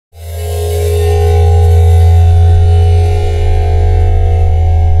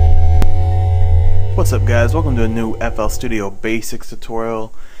What's up guys, welcome to a new FL Studio Basics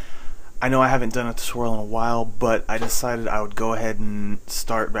tutorial. I know I haven't done a tutorial in a while, but I decided I would go ahead and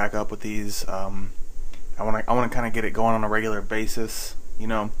start back up with these. I want to kind of get it going on a regular basis, you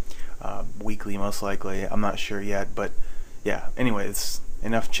know, weekly most likely. I'm not sure yet, but yeah, anyways,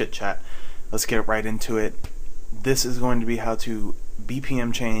 enough chit chat. Let's get right into it. This is going to be how to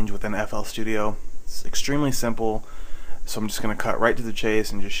BPM change within FL Studio. It's extremely simple. So I'm just going to cut right to the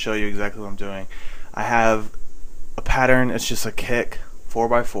chase and just show you exactly what I'm doing. I have a pattern. It's just a kick,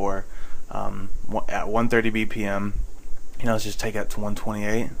 4x4, at 130 BPM. You know, let's just take that to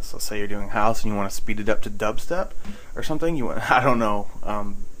 128. So say you're doing house and you want to speed it up to dubstep or something. I don't know.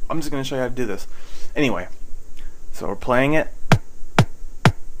 I'm just going to show you how to do this. Anyway, so we're playing it.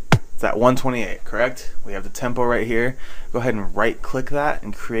 It's at 128, correct? We have the tempo right here. Go ahead and right-click that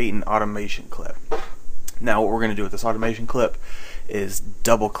and create an automation clip. Now what we're going to do with this automation clip is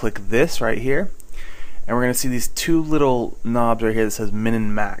double click this right here, and we're going to see these two little knobs right here that says min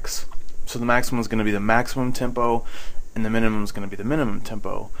and max. So the maximum is going to be the maximum tempo and the minimum is going to be the minimum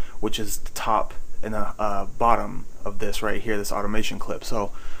tempo, which is the top and the bottom of this right here, this automation clip. So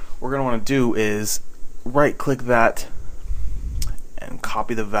what we're going to want to do is right click that and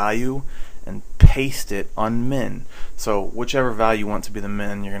copy the value and paste it on min. So whichever value you want to be the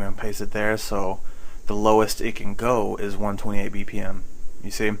min, you're going to paste it there. So the lowest it can go is 128 BPM.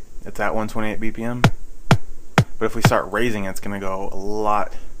 You see, it's at 128 BPM. But if we start raising it, it's going to go a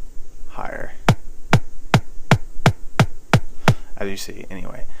lot higher, as you see.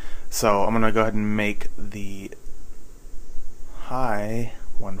 Anyway, so I'm going to go ahead and make the high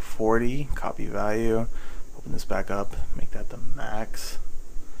 140, copy value, open this back up, make that the max.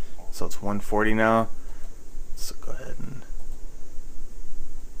 So it's 140 now. So go ahead and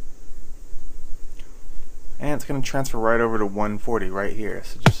it's going to transfer right over to 140 right here,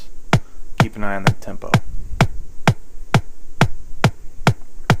 so just keep an eye on the tempo.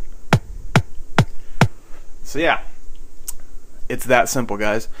 So yeah, it's that simple,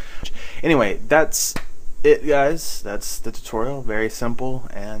 guys. Anyway, that's it, guys. That's the tutorial. Very simple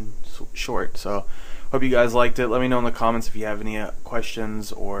and short. So hope you guys liked it. Let me know in the comments if you have any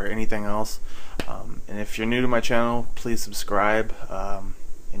questions or anything else. And if you're new to my channel, please subscribe.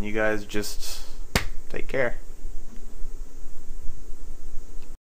 And you guys just take care.